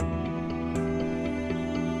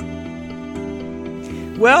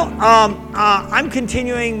Well, I'm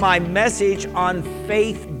continuing my message on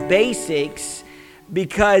faith basics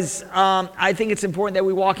because I think it's important that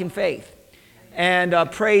we walk in faith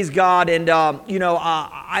and praise God. And,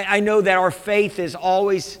 I know that our faith is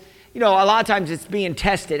always, a lot of times it's being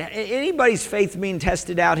tested. Anybody's faith being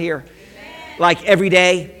tested out here? Like every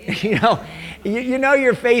day? You know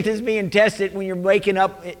your faith is being tested when you're waking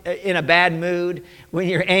up in a bad mood, when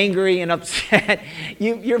you're angry and upset.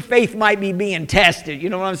 Your faith might be being tested.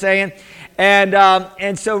 You know what I'm saying?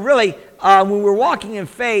 And so really, when we're walking in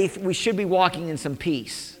faith, we should be walking in some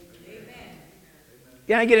peace. Amen.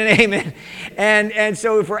 Can I get an amen? And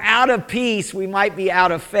so if we're out of peace, we might be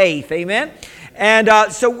out of faith. Amen? And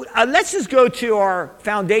so let's just go to our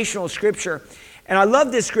foundational scripture. And I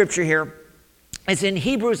love this scripture here. It's in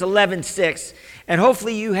Hebrews 11:6, and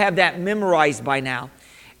hopefully you have that memorized by now.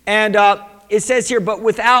 And it says here, but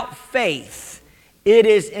without faith, it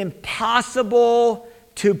is impossible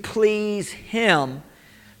to please him.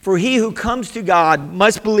 For he who comes to God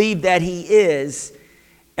must believe that he is,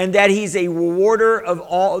 and that he's a rewarder of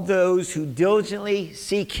all those who diligently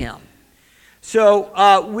seek him.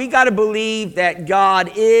 So we got to believe that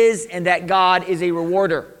God is, and that God is a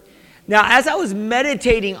rewarder. Now, as I was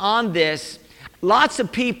meditating on this, lots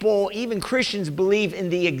of people, even Christians, believe in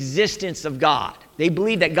the existence of God. They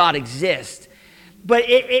believe that God exists. But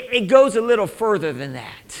it goes a little further than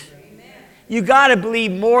that. Amen. You got to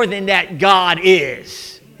believe more than that God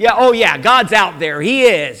is. Yeah, oh yeah, God's out there. He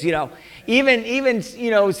is, Even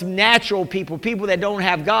some natural people that don't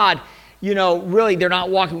have God, really they're not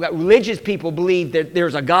walking with God. Religious people believe that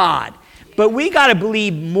there's a God. But we got to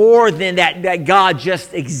believe more than that God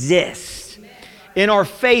just exists. In our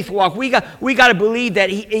faith walk, we got to believe that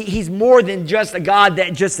he's more than just a God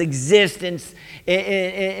that just exists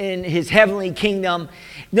in his heavenly kingdom.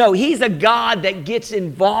 No, he's a God that gets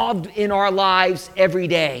involved in our lives every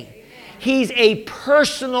day. He's a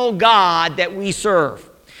personal God that we serve.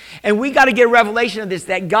 And we got to get a revelation of this,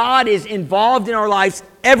 that God is involved in our lives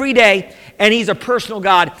every day, and he's a personal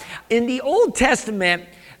God. In the Old Testament,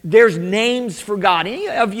 there's names for God. Any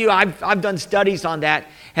of you, I've done studies on that.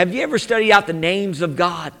 Have you ever studied out the names of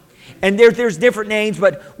God? And there's different names,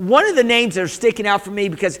 but one of the names that are sticking out for me,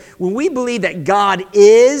 because when we believe that God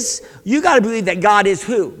is, you got to believe that God is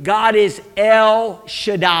who? God is El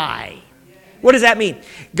Shaddai. What does that mean?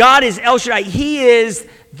 God is El Shaddai. He is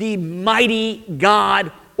the mighty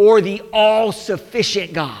God, or the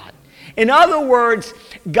all-sufficient God. In other words,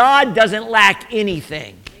 God doesn't lack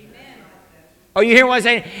anything. Oh, you hear what I'm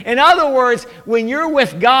saying? In other words, when you're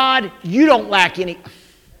with God, you don't lack any.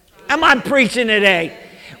 Am I preaching today?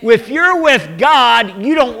 If you're with God,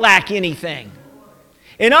 you don't lack anything.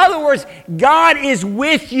 In other words, God is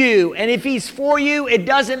with you. And if he's for you, it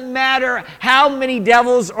doesn't matter how many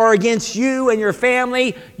devils are against you and your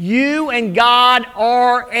family. You and God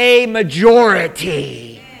are a majority.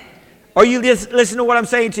 Are you listening to what I'm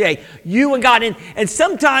saying today? You and God. And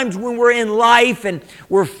sometimes when we're in life and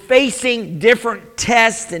we're facing different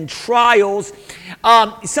tests and trials,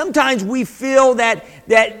 sometimes we feel that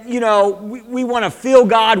we want to feel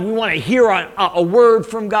God. We want to hear a word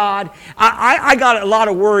from God. I got a lot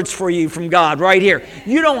of words for you from God right here.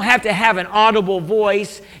 You don't have to have an audible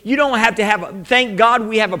voice. You don't have to thank God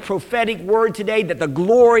we have a prophetic word today, that the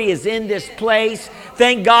glory is in this place.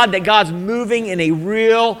 Thank God that God's moving in a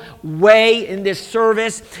real way in this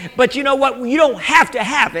service. But you know what? You don't have to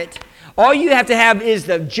have it. All you have to have is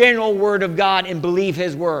the general word of God and believe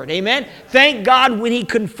his word. Amen? Thank God when he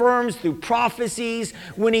confirms through prophecies,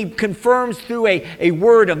 when he confirms through a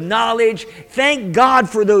word of knowledge. Thank God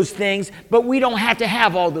for those things, but we don't have to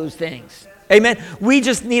have all those things. Amen? We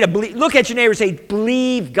just need to believe. Look at your neighbor and say,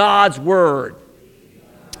 believe God's word.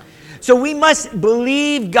 So we must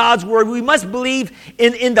believe God's word. We must believe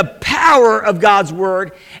in the power of God's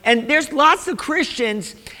word. And there's lots of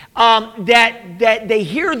Christians that they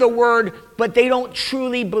hear the word, but they don't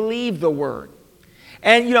truly believe the word.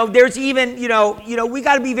 And, there's even, we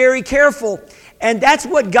got to be very careful. And that's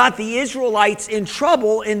what got the Israelites in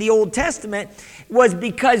trouble in the Old Testament, was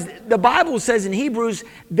because the Bible says in Hebrews,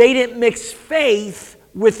 they didn't mix faith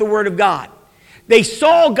with the word of God. They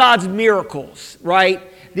saw God's miracles, right?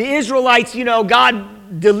 The Israelites,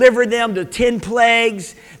 God delivered them the 10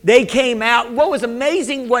 plagues. They came out. What was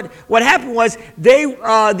amazing, what happened was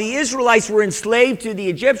the Israelites were enslaved to the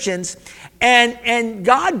Egyptians, and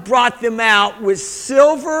God brought them out with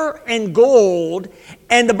silver and gold.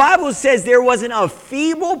 And the Bible says there wasn't a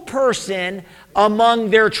feeble person among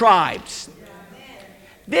their tribes.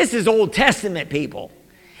 This is Old Testament people.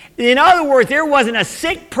 In other words, there wasn't a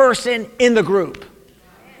sick person in the group.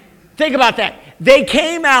 Think about that. They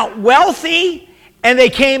came out wealthy and they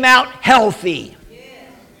came out healthy.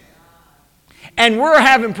 And we're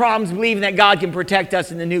having problems believing that God can protect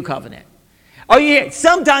us in the new covenant. Oh, yeah,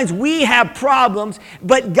 sometimes we have problems,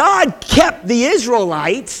 but God kept the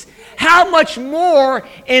Israelites. How much more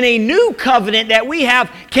in a new covenant that we have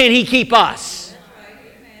can he keep us?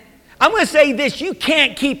 I'm going to say this, you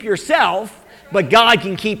can't keep yourself, but God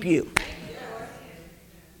can keep you.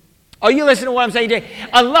 Are you listening to what I'm saying today?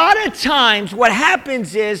 A lot of times what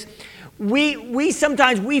happens is we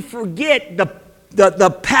sometimes forget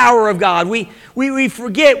the power of God. We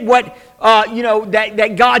forget what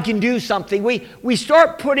that God can do something. We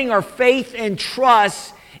start putting our faith and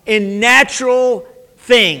trust in natural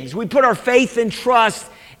things. We put our faith and trust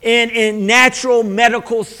in natural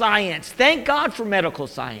medical science. Thank God for medical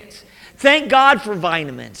science. Thank God for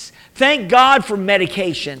vitamins. Thank God for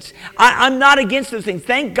medications. I'm not against those things.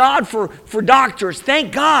 Thank God for doctors.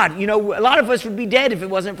 Thank God. A lot of us would be dead if it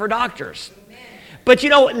wasn't for doctors. But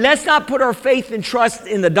let's not put our faith and trust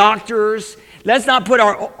in the doctors. Let's not put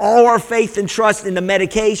all our faith and trust in the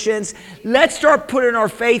medications. Let's start putting our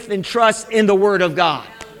faith and trust in the Word of God.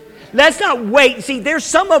 Let's not wait. See, there's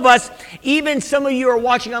some of us, even some of you are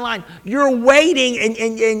watching online, you're waiting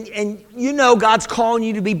and God's calling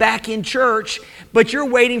you to be back in church, but you're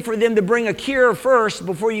waiting for them to bring a cure first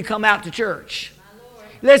before you come out to church.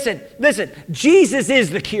 Listen, Jesus is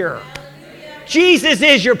the cure. Jesus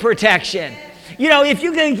is your protection. If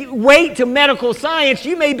you can wait to medical science,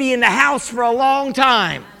 you may be in the house for a long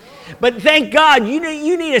time. But thank God, you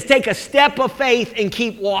need to take a step of faith and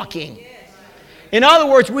keep walking. In other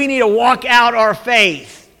words, we need to walk out our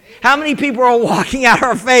faith. How many people are walking out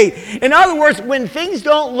our faith? In other words, when things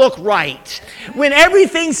don't look right, when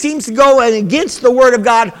everything seems to go against the Word of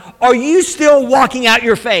God, are you still walking out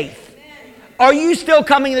your faith? Are you still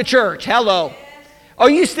coming to church? Hello. Are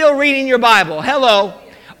you still reading your Bible? Hello.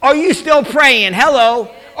 Are you still praying?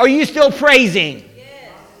 Hello. Are you still praising?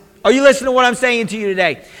 Are you listening to what I'm saying to you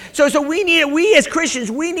today? So we as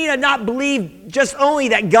Christians, we need to not believe just only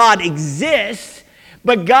that God exists,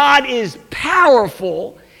 but God is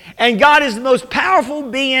powerful, and God is the most powerful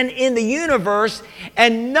being in the universe,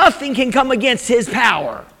 and nothing can come against his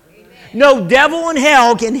power. No devil in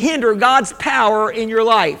hell can hinder God's power in your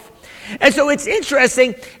life. And so it's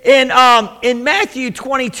interesting in Matthew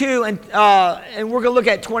 22, and we're going to look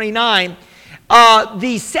at 29,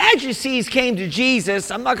 the Sadducees came to Jesus.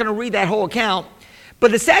 I'm not going to read that whole account, but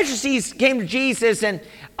the Sadducees came to Jesus, and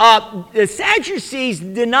the Sadducees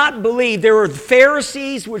did not believe. There were the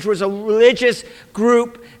Pharisees, which was a religious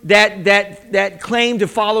group that claimed to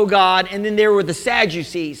follow God, and then there were the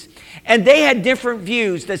Sadducees, and they had different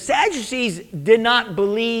views. The Sadducees did not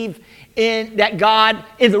believe in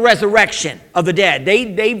the resurrection of the dead.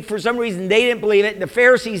 They for some reason they didn't believe it. The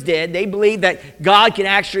Pharisees did. They believed that God can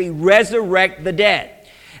actually resurrect the dead.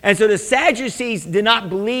 And so the Sadducees did not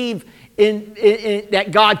believe in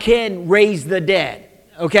that God can raise the dead.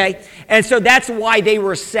 Okay? And so that's why they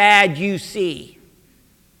were Sadducees.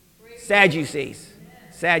 Sadducees.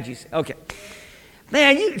 Okay.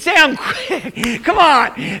 Man, you say I'm quick. Come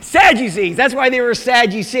on. Sadducees. That's why they were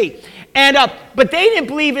Sadducees. And but they didn't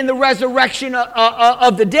believe in the resurrection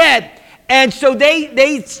of the dead. And so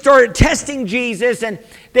they started testing Jesus, and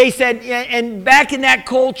they said, and back in that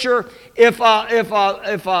culture, if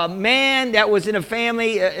a man that was in a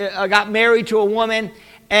family got married to a woman,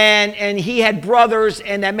 and he had brothers,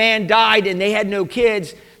 and that man died, and they had no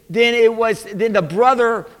kids, then the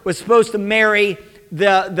brother was supposed to marry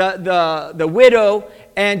the widow,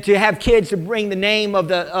 and to have kids to bring the name of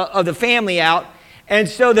the family out. And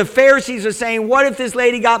so the Pharisees are saying, what if this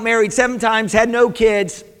lady got married 7 times, had no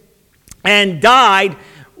kids, and died?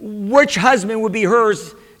 Which husband would be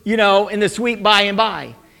hers, in the sweet by and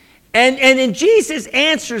by? And then Jesus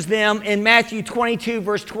answers them in Matthew 22,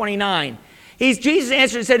 verse 29. Jesus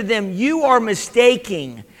answered and said to them, you are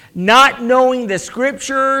mistaking, not knowing the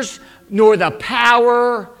Scriptures nor the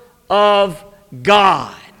power of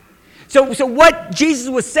God. So what Jesus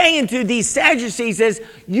was saying to these Sadducees is,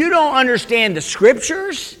 you don't understand the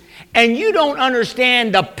Scriptures, and you don't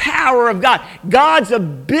understand the power of God, God's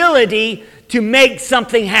ability to make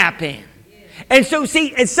something happen. And so,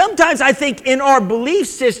 see, and sometimes I think in our belief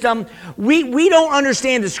system, we don't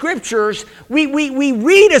understand the Scriptures. We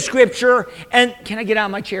read a Scripture, and can I get out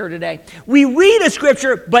of my chair today? We read a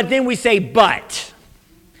Scripture, but then we say, but.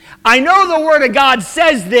 I know the Word of God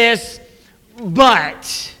says this,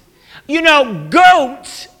 but.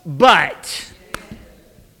 Goats, but.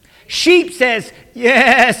 Sheep says,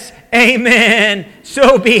 yes, amen,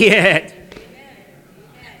 so be it.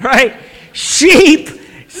 Right? Sheep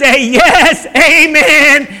say, yes,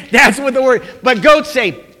 amen. That's what the word. But goats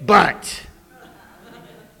say, but.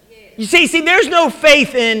 You see, there's no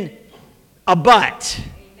faith in a but.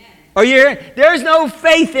 Are you hearing? There's no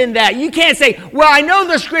faith in that. You can't say, well, I know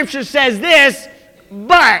the scripture says this,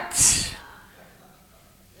 but.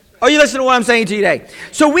 Are you listening to what I'm saying to you today?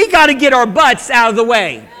 So we got to get our butts out of the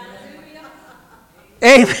way.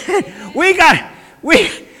 Amen.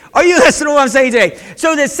 Are you listening to what I'm saying today?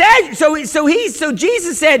 So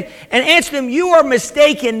Jesus said and answered them, you are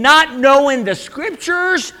mistaken, not knowing the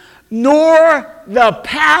scriptures nor the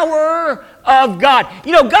power of God.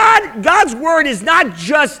 You know, God's word is not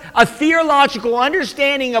just a theological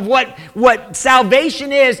understanding of what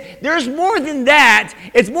salvation is. There's more than that.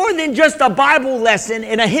 It's more than just a Bible lesson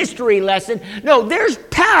and a history lesson. No, there's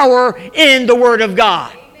power in the word of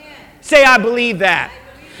God. Amen. Say, I believe that.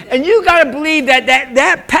 And you got to believe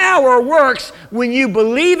that power works when you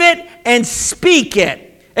believe it and speak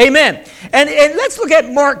it. Amen. And let's look at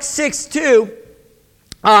Mark 6:2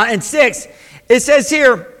 and 6. It says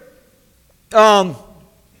here,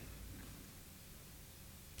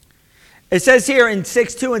 it says here in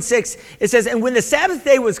 6:2 and 6, it says, and when the Sabbath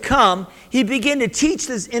day was come, he began to teach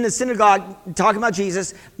this in the synagogue, talking about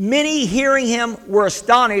Jesus. Many hearing him were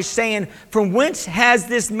astonished, saying, from whence has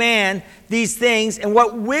this man these things, and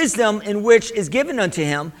what wisdom in which is given unto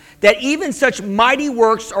him, that even such mighty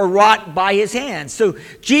works are wrought by his hands? So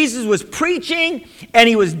Jesus was preaching, and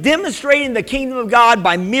he was demonstrating the kingdom of God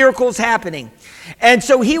by miracles happening. And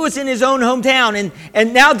so he was in his own hometown,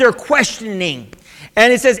 and now they're questioning.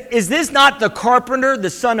 And it says, is this not the carpenter, the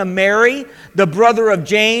son of Mary, the brother of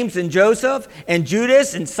James and Joseph and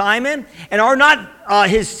Judas and Simon? And are not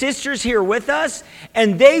his sisters here with us?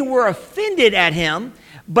 And they were offended at him.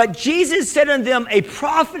 But Jesus said unto them, a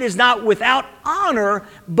prophet is not without honor,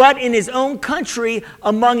 but in his own country,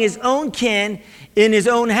 among his own kin, in his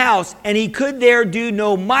own house. And he could there do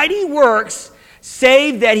no mighty works,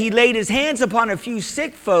 save that he laid his hands upon a few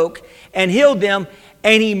sick folk and healed them.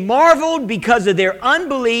 And he marveled because of their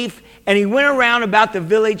unbelief, and he went around about the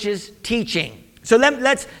villages teaching. So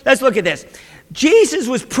let's look at this. Jesus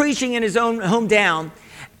was preaching in his own hometown,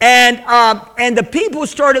 and the people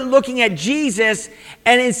started looking at Jesus,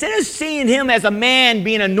 and instead of seeing him as a man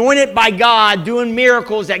being anointed by God, doing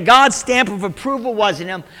miracles, that God's stamp of approval was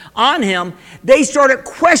on him, they started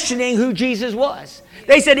questioning who Jesus was.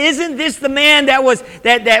 They said, isn't this the man that was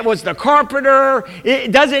the carpenter?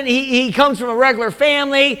 He comes from a regular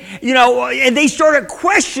family, you know? And they started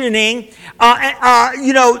questioning,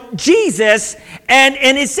 Jesus.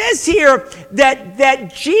 And it says here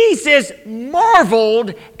that Jesus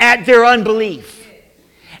marveled at their unbelief.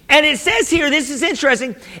 And it says here, this is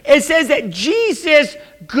interesting. It says that Jesus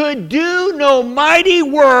could do no mighty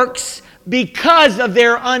works because of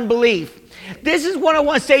their unbelief. This is what I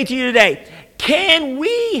want to say to you today. Can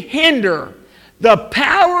we hinder the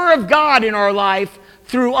power of God in our life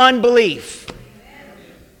through unbelief?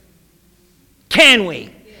 Can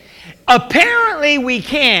we? Apparently we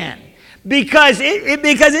can. Because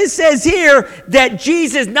it says here that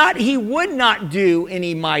Jesus, he would not do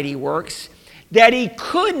any mighty works, that he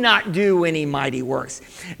could not do any mighty works.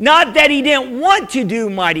 Not that he didn't want to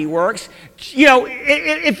do mighty works. You know,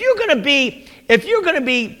 if you're going to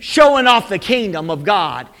be showing off the kingdom of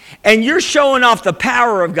God, and you're showing off the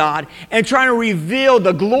power of God and trying to reveal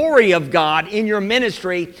the glory of God in your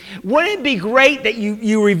ministry, wouldn't it be great that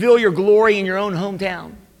you reveal your glory in your own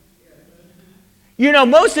hometown? You know,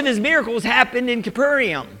 most of his miracles happened in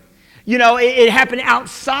Capernaum. You know, it happened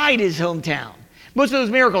outside his hometown. Most of those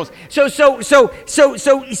miracles. So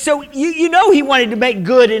you know he wanted to make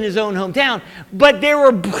good in his own hometown, but there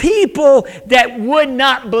were people that would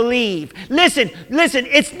not believe. Listen,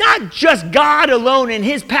 it's not just God alone and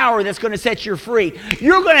his power that's going to set you free.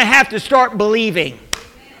 You're going to have to start believing.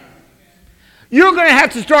 You're going to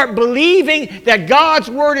have to start believing that God's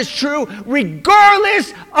word is true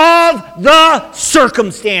regardless of the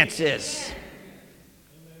circumstances.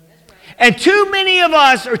 And too many of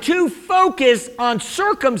us are too focused on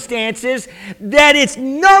circumstances that it's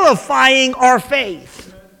nullifying our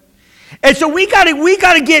faith. And so we got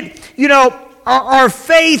to get, our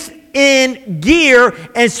faith in gear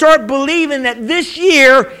and start believing that this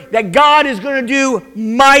year that God is going to do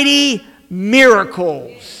mighty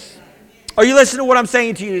miracles. Are you listening to what I'm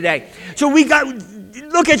saying to you today? So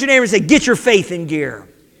look at your neighbor and say, get your faith in gear.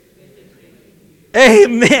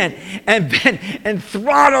 Amen. And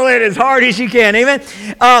throttle it as hard as you can. Amen.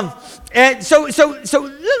 And so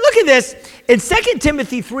look at this. In 2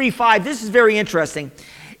 Timothy 3:5, this is very interesting.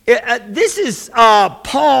 This is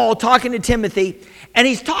Paul talking to Timothy, and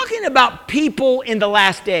he's talking about people in the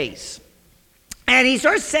last days. And he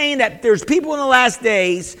starts saying that there's people in the last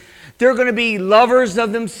days, they're going to be lovers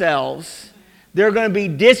of themselves. They're going to be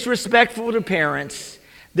disrespectful to parents.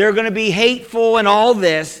 They're going to be hateful and all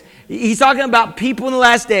this. He's talking about people in the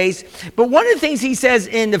last days. But one of the things he says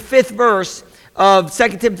in the 5th verse of 2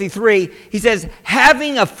 Timothy 3, he says,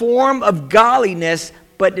 having a form of godliness,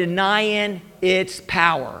 but denying its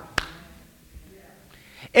power.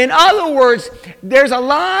 In other words, there's a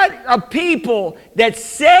lot of people that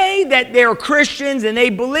say that they're Christians and they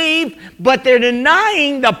believe, but they're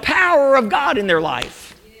denying the power of God in their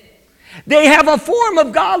life. They have a form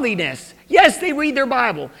of godliness. Yes, they read their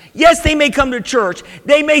Bible. Yes, they may come to church.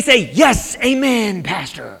 They may say, yes, amen,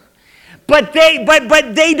 pastor. But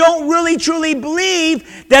they don't really truly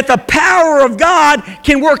believe that the power of God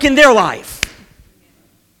can work in their life.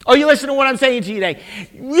 Are you listening to what I'm saying to you today?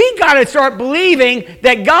 We got to start believing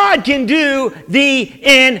that God can do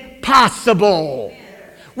the impossible.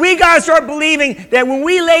 We got to start believing that when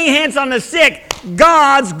we lay hands on the sick,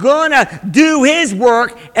 God's going to do his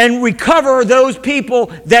work and recover those people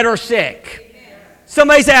that are sick.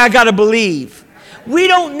 Somebody say, I got to believe. We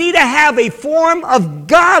don't need to have a form of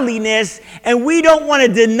godliness, and we don't want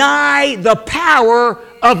to deny the power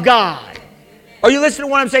of God. Are you listening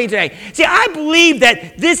to what I'm saying today? See, I believe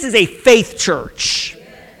that this is a faith church.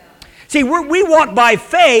 See, we walk by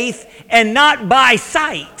faith and not by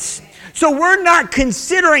sight. So we're not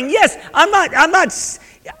considering, I'm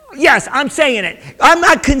saying it. I'm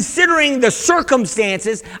not considering the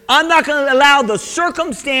circumstances. I'm not going to allow the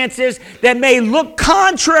circumstances that may look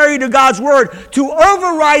contrary to God's word to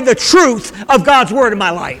override the truth of God's word in my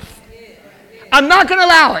life. I'm not going to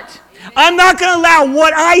allow it. I'm not going to allow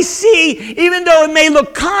what I see, even though it may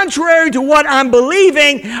look contrary to what I'm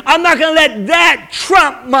believing, I'm not going to let that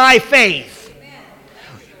trump my faith.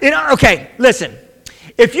 Okay, listen.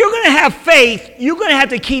 If you're going to have faith, you're going to have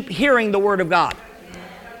to keep hearing the Word of God.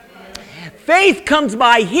 Faith comes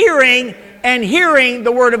by hearing and hearing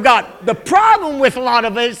the Word of God. The problem with a lot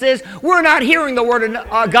of us is we're not hearing the Word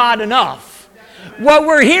of God enough. What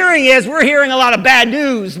we're hearing a lot of bad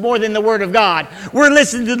news more than the Word of God. We're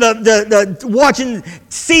listening to the watching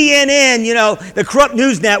CNN, the corrupt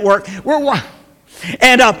news network. We're all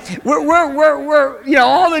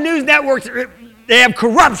the news networks, they have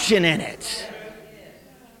corruption in it.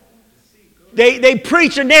 They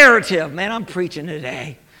preach a narrative. Man, I'm preaching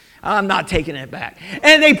today. I'm not taking it back.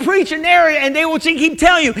 And they preach a narrative, and they will keep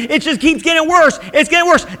telling you, it just keeps getting worse. It's getting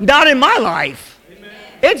worse. Not in my life. Amen.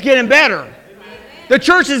 It's getting better. The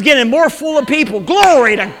church is getting more full of people.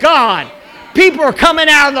 Glory to God. People are coming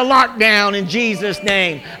out of the lockdown in Jesus'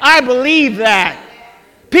 name. I believe that.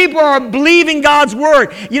 People are believing God's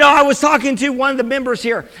word. I was talking to one of the members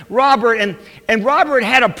here, Robert, and Robert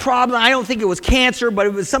had a problem. I don't think it was cancer, but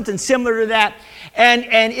it was something similar to that. And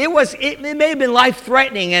it may have been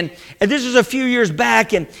life-threatening. And this was a few years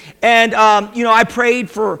back. And I prayed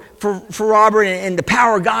for Robert, and the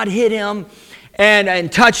power of God hit him. And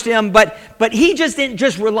touched him, but he just didn't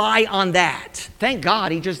just rely on that. Thank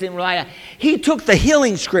God he just didn't rely on that. He took the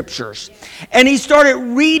healing scriptures and he started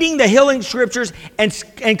reading the healing scriptures and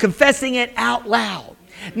confessing it out loud.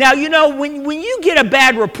 Now, when you get a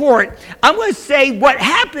bad report, I'm going to say what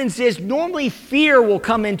happens is normally fear will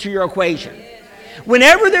come into your equation.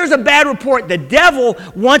 Whenever there's a bad report, the devil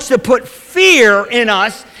wants to put fear in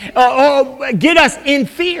us, or get us in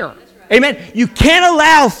fear. Amen. You can't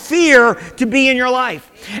allow fear to be in your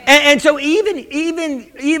life. And so even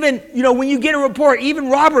when you get a report, even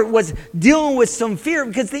Robert was dealing with some fear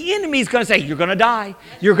because the enemy's going to say, you're going to die.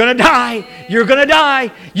 You're going to die. You're going to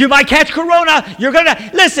die. You might catch corona. You're going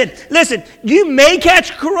to listen. You may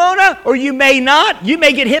catch corona or you may not. You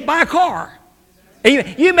may get hit by a car.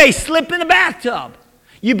 You may slip in the bathtub.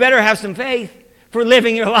 You better have some faith for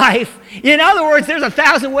living your life. In other words, there's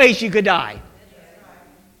 1,000 ways you could die.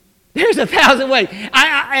 There's 1,000 ways.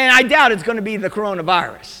 I doubt it's going to be the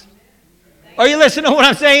coronavirus. Are you listening to what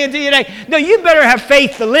I'm saying to you today? No, you better have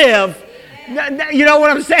faith to live. You know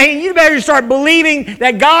what I'm saying? You better start believing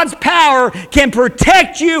that God's power can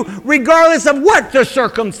protect you regardless of what the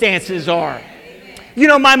circumstances are.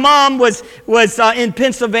 My mom was in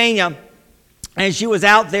Pennsylvania, and she was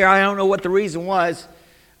out there. I don't know what the reason was,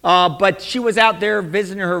 but she was out there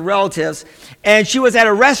visiting her relatives, and she was at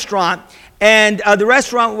a restaurant. And the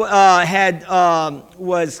restaurant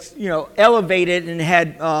was elevated and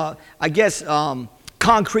had,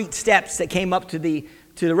 concrete steps that came up to the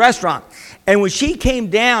restaurant. And when she came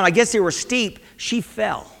down, I guess they were steep, she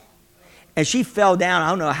fell. And she fell down, I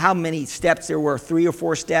don't know how many steps there were, 3 or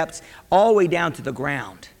 4 steps, all the way down to the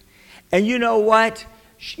ground. And you know what?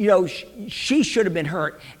 She should have been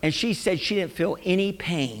hurt. And she said she didn't feel any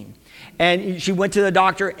pain. And she went to the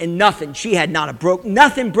doctor and nothing. She had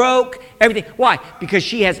nothing broke, everything. Why? Because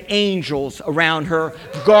she has angels around her,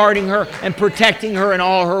 guarding her and protecting her in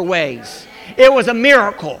all her ways. It was a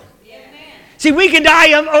miracle. See, we can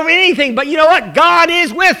die over anything, but you know what? God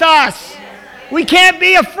is with us. We can't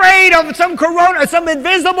be afraid of some corona, some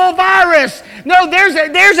invisible virus. No, there's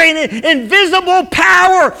an invisible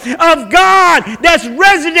power of God that's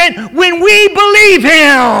resident when we believe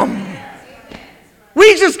Him.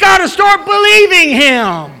 We just got to start believing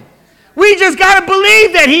Him. We just got to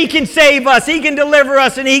believe that He can save us, He can deliver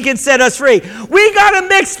us, and He can set us free. We got to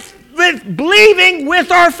mix with believing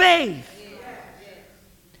with our faith.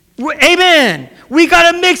 Amen. We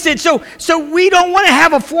got to mix it. So we don't want to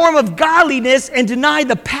have a form of godliness and deny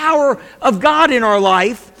the power of God in our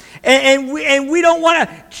life. And we don't want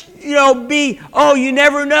to, be, you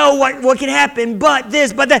never know what can happen, but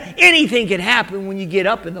this, but that. Anything can happen when you get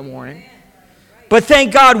up in the morning. But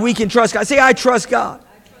thank God we can trust God. Say, I trust God.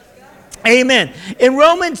 Amen. In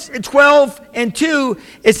Romans 12:2,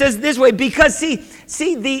 it says this way, because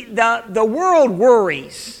see the world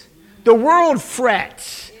worries. The world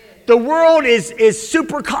frets. The world is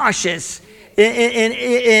super cautious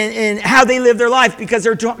in how they live their life because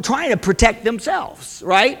they're trying to protect themselves,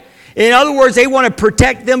 right? In other words, they want to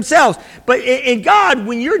protect themselves. But in God,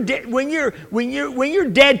 when you're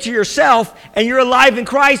dead to yourself and you're alive in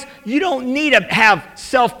Christ, you don't need to have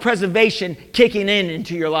self-preservation kicking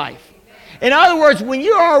into your life. In other words, when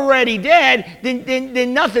you're already dead,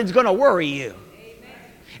 then nothing's going to worry you.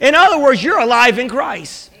 In other words, you're alive in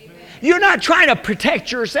Christ. You're not trying to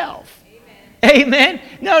protect yourself. Amen.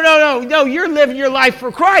 No. You're living your life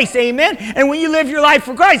for Christ. Amen. And when you live your life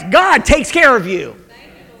for Christ, God takes care of you.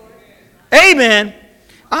 Amen.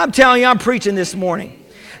 I'm telling you, I'm preaching this morning.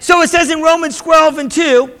 So it says in Romans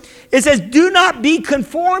 12:2, it says, do not be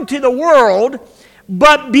conformed to the world,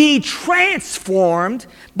 but be transformed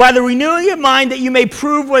by the renewing of your mind, that you may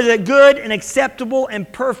prove what is a good and acceptable and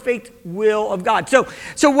perfect will of God. So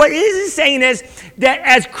what it is saying is that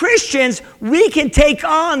as Christians, we can take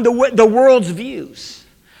on the world's views.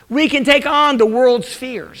 We can take on the world's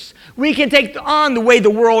fears. We can take on the way the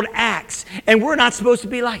world acts. And we're not supposed to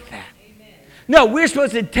be like that. No, we're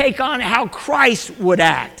supposed to take on how Christ would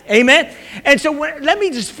act. Amen? And so let me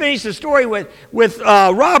just finish the story with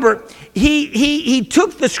Robert. He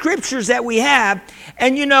took the scriptures that we have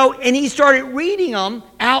and he started reading them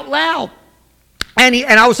out loud. And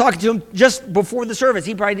I was talking to him just before the service.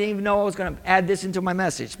 He probably didn't even know I was going to add this into my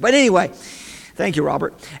message. But anyway, thank you,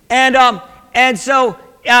 Robert. And so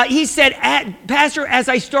he said, Pastor, as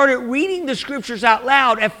I started reading the scriptures out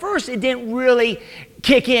loud, at first it didn't really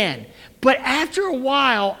kick in. But after a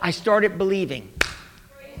while, I started believing.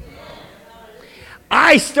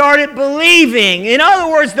 I started believing. In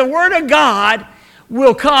other words, the Word of God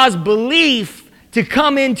will cause belief to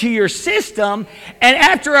come into your system. And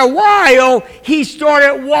after a while, he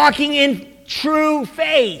started walking in true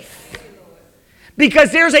faith.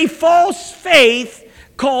 Because there's a false faith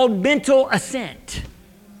called mental assent.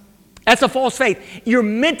 That's a false faith. You're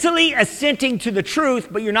mentally assenting to the truth,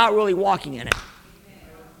 but you're not really walking in it.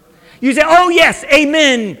 You say, oh, yes,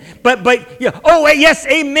 amen. Oh, yes,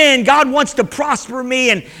 amen. God wants to prosper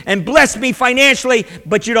me and bless me financially,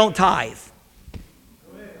 but you don't tithe.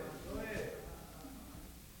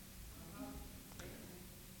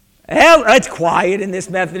 Hell, it's quiet in this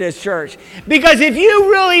Methodist church. Because if you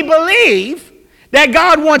really believe that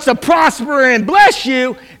God wants to prosper and bless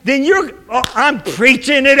you, then I'm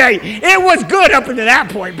preaching today. It was good up until that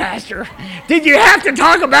point, Pastor. Did you have to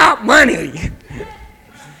talk about money?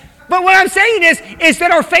 But what I'm saying is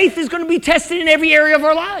that our faith is going to be tested in every area of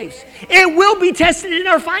our lives. It will be tested in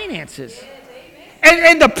our finances.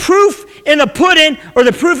 And the proof in the pudding, or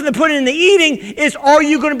the proof in the pudding in the eating, is, are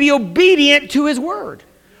you going to be obedient to His Word?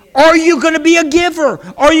 Are you going to be a giver?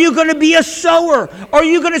 Are you going to be a sower?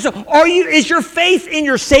 Is your faith in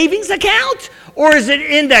your savings account, or is it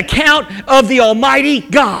in the account of the Almighty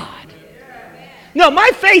God? No,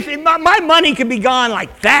 my faith, my money could be gone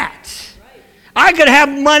like that. I could have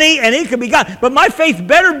money and it could be gone. But my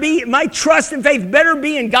trust and faith better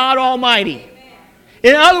be in God Almighty.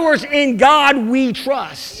 In other words, in God we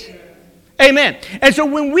trust. Amen. And so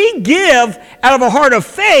when we give out of a heart of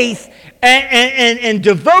faith and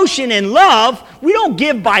devotion and love, we don't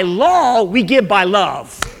give by law, we give by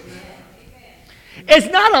love. It's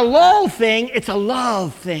not a law thing, it's a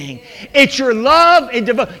love thing. It's your love and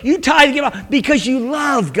devotion. You tithe and give out because you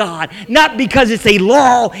love God, not because it's a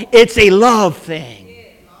law, it's a love thing.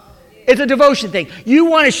 It's a devotion thing. You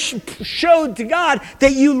want to show to God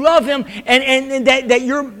that you love Him and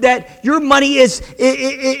that your money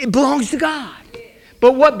it belongs to God.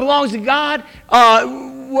 But what belongs to God,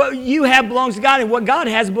 what you have belongs to God, and what God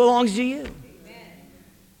has belongs to you.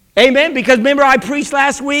 Amen. Because remember I preached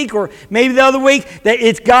last week or maybe the other week that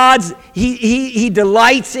it's God's, he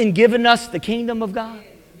delights in giving us the kingdom of God.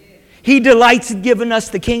 He delights in giving us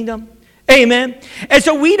the kingdom. Amen. And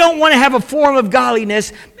so we don't want to have a form of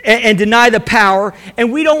godliness and deny the power.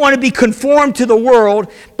 And we don't want to be conformed to the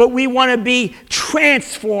world, but we want to be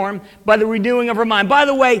transformed by the renewing of our mind. By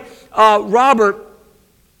the way, Robert,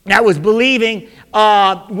 that was believing,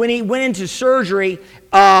 when he went into surgery,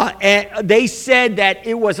 and they said that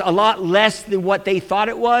it was a lot less than what they thought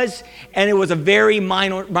it was, and it was a very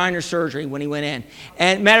minor surgery when he went in.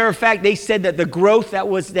 And matter of fact, they said that the growth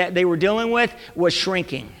that they were dealing with was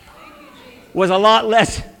shrinking, was a lot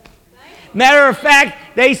less. Matter of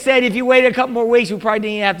fact, they said if you waited a couple more weeks, we probably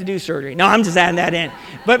didn't even have to do surgery. No, I'm just adding that in.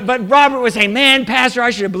 But Robert was saying, man, Pastor,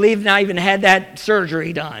 I should have believed and I even had that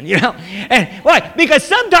surgery done, you know. And why? Because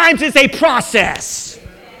sometimes it's a process.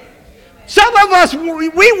 Some of us, we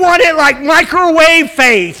want it like microwave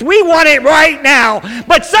faith. We want it right now.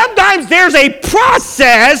 But sometimes there's a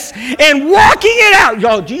process in walking it out.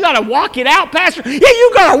 Yo, do you got to walk it out, Pastor? Yeah,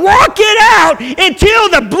 you got to walk it out until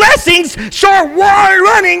the blessings start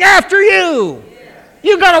running after you.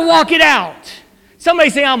 You got to walk it out.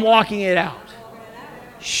 Somebody say, I'm walking it out.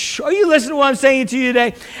 Are you listening to what I'm saying to you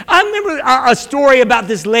today? I remember a story about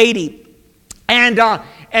this lady.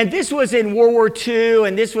 And this was in World War II,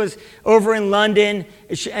 and this was over in London,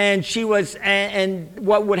 and she was, and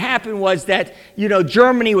what would happen was that, you know,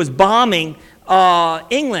 Germany was bombing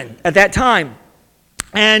England at that time.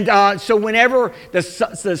 And so whenever the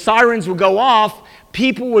sirens would go off,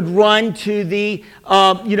 people would run to the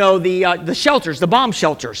shelters, the bomb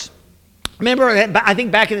shelters. Remember, I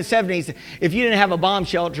think back in the 70s, if you didn't have a bomb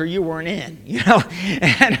shelter, you weren't in, you know.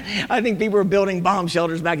 And I think people were building bomb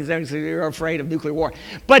shelters back in the 70s because they were afraid of nuclear war.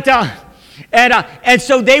 But, and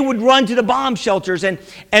so they would run to the bomb shelters. And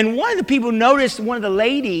one of the people noticed one of the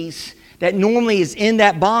ladies that normally is in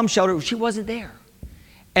that bomb shelter, she wasn't there.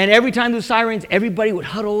 And every time the sirens, everybody would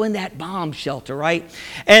huddle in that bomb shelter, right?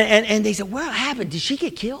 And they said, what happened? Did she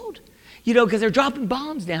get killed? You know, because they're dropping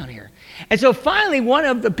bombs down here. And so finally, one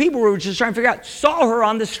of the people who were just trying to figure out saw her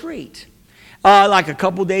on the street, like a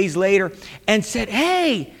couple days later, and said,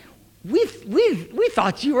 "Hey, we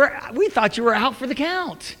thought you were out for the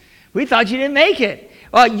count. We thought you didn't make it.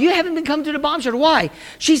 You haven't been coming to the bomb shelter. Why?"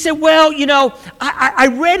 She said, "Well, you know, I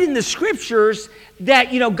read in the scriptures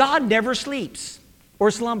that, you know, God never sleeps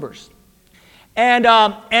or slumbers." And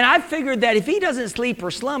I figured that if he doesn't sleep or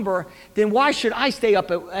slumber, then why should I stay up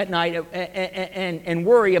at night and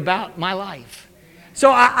worry about my life?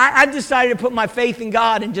 So I decided to put my faith in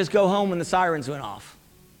God and just go home when the sirens went off.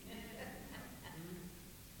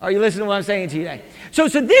 Are you listening to what I'm saying to you today? So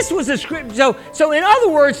this was a script. So in other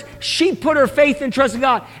words, she put her faith and trust in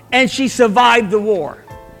God, and she survived the war.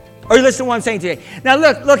 Are you listening to what I'm saying today? Now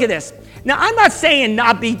look at this. Now, I'm not saying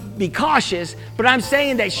not be cautious, but I'm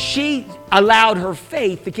saying that she allowed her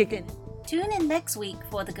faith to kick in. Tune in next week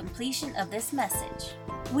for the completion of this message.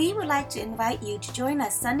 We would like to invite you to join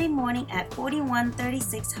us Sunday morning at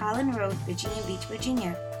 4136 Holland Road, Virginia Beach,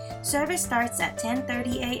 Virginia. Service starts at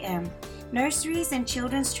 10:30 a.m. Nurseries and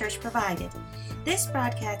Children's Church provided. This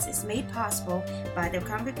broadcast is made possible by the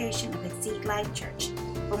congregation of Exceed Life Church.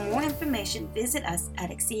 For more information, visit us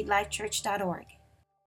at exceedlifechurch.org.